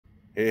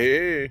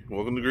Hey,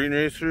 welcome to Green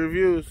Racer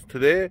Reviews.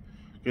 Today,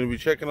 I'm going to be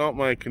checking out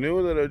my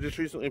canoe that I just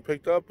recently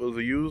picked up. It was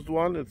a used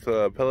one. It's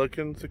a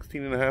Pelican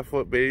 16.5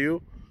 foot Bayou.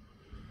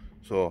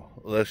 So,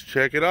 let's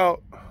check it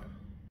out.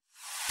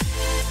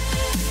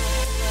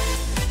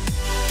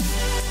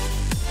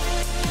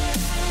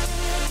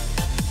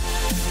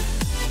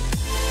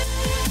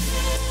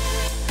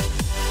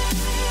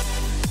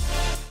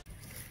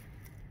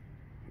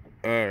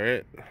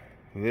 Alright,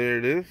 there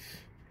it is.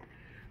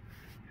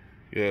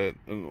 Got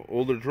an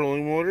older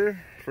trolling motor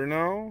for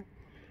now.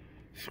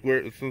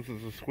 Square, since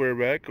it's a square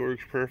back, it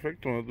works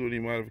perfect. Don't have to do any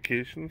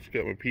modifications.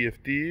 Got my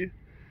PFD.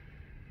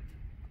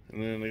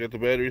 And then I got the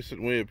battery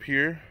sitting way up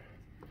here.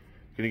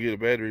 Gonna get a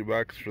battery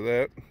box for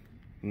that.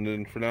 And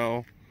then for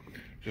now,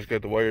 just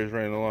got the wires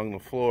running along the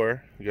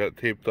floor. Got it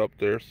taped up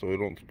there so it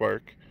don't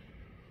spark.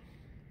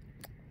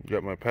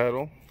 Got my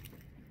paddle.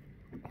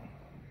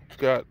 It's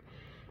got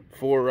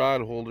 4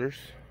 rod holders,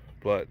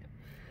 but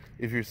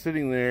if you're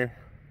sitting there,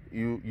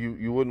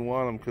 you wouldn't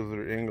want them because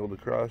they're angled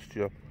across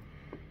you.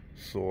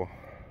 So,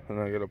 and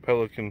I got a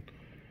Pelican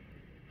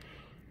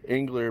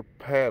angler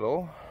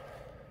paddle.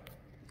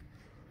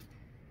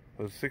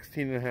 It's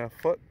 16.5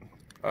 foot.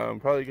 I'm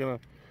probably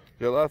gonna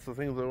got lots of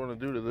things I want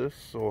to do to this,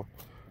 so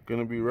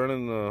gonna be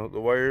running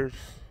the wires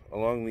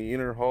along the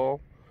inner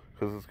hull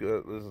because it's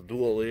got this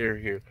dual layer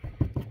here.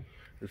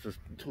 This is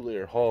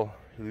 2-layer hull.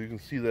 As you can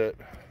see that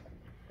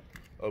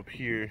up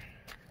here,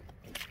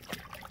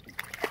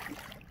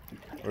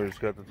 where it's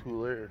got the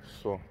 2 layers.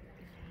 So,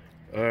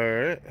 all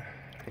right,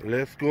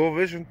 let's go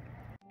fishing.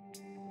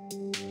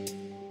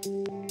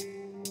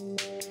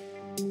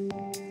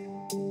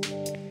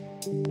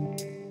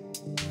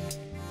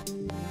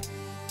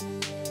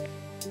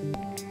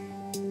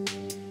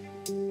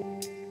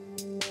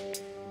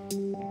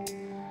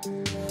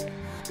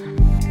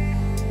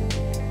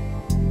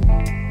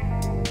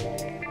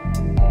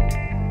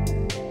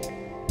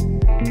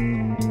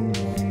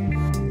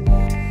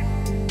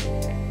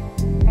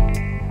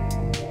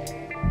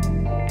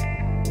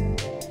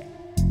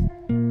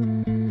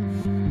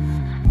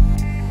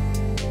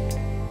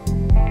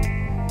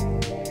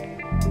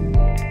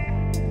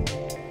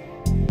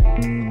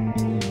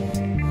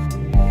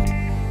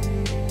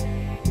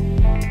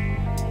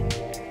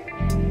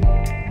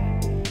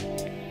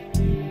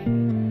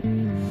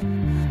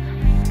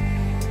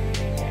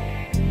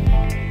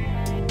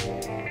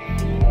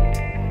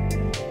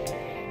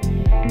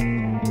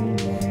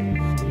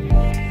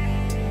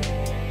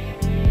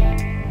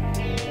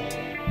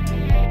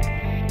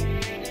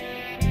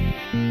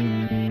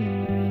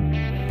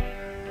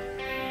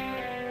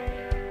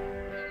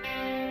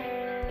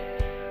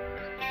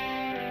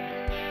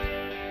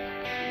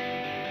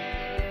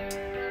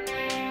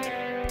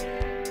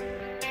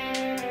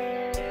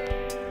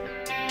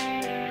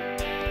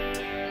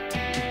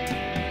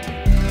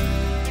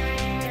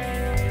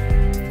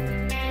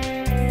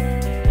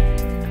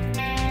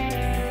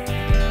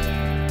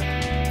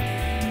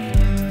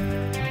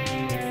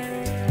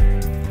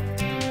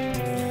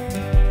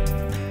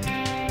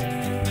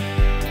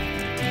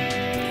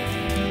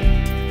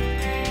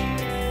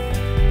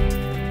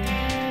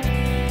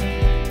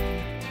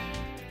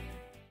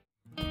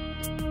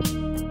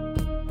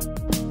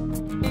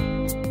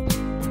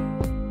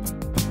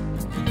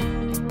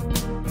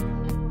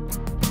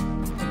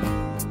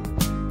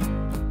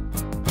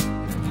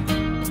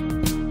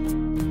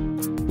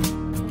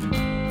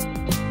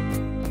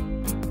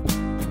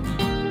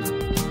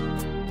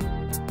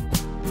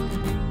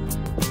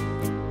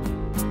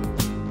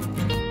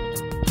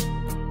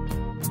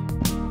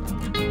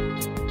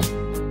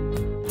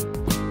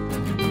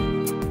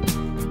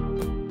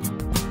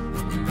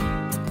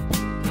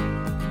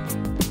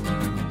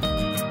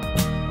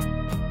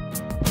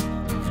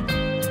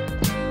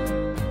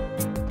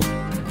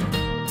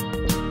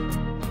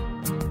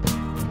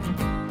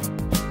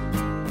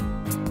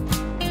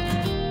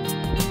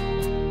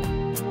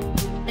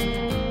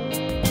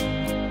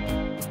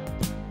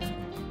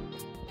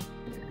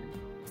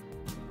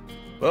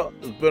 Well,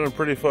 it's been a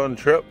pretty fun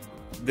trip.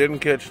 Didn't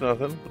catch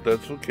nothing, but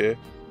that's okay.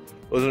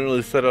 Wasn't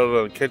really set out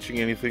on catching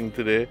anything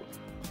today.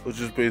 Was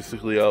just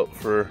basically out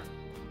for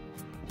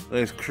a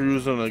nice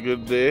cruise on a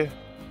good day.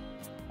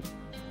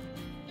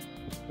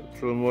 Got the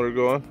trolling motor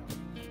going.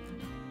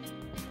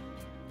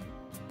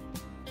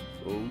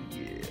 Oh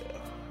yeah.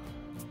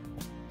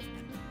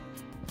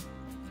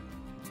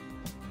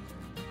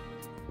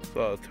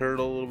 Saw a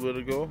turtle a little bit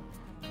ago.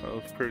 That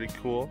was pretty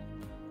cool.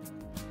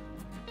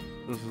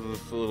 This is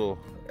this little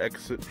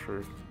exit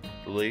for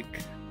the lake.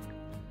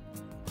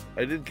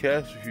 I did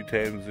cast a few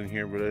times in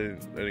here, but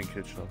I didn't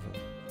catch nothing.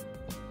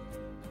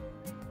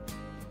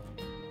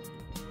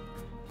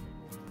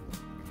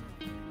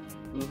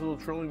 This little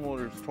trolling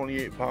motor is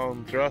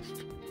 28-pound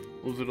thrust.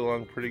 Moves it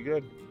along pretty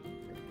good.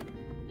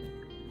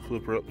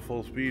 Flip her up to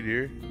full speed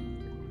here.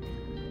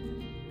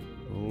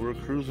 Well, we're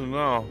cruising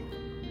now.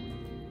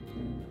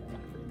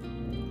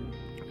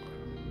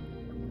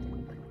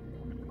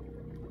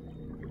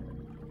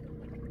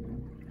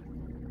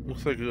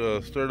 Looks like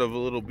the start of a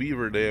little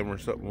beaver dam or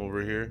something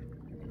over here.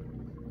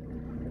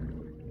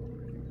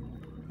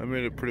 I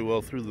made it pretty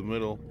well through the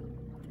middle.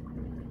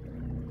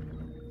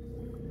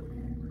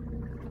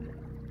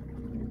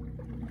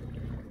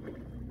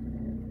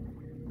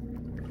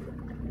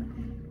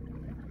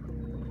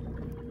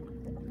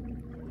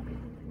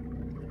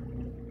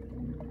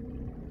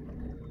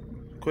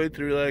 Quite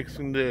the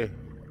relaxing day.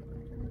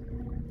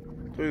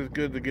 It's always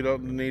good to get out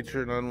into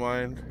nature and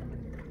unwind.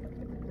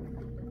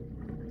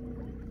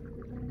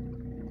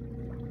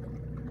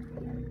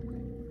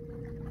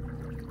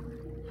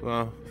 So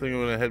I think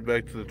I'm gonna head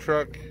back to the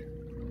truck.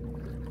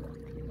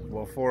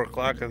 About 4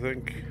 o'clock, I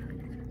think.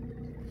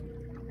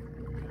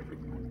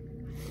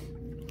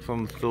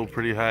 Sun's still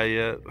pretty high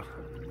yet,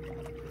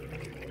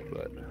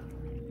 but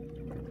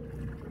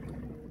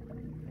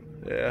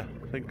yeah,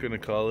 I think I'm gonna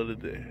call it a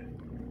day.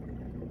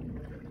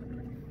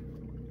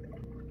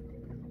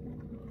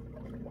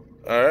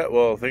 Alright,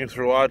 well, thanks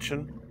for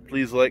watching.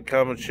 Please like,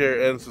 comment, share,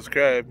 and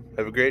subscribe.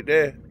 Have a great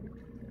day.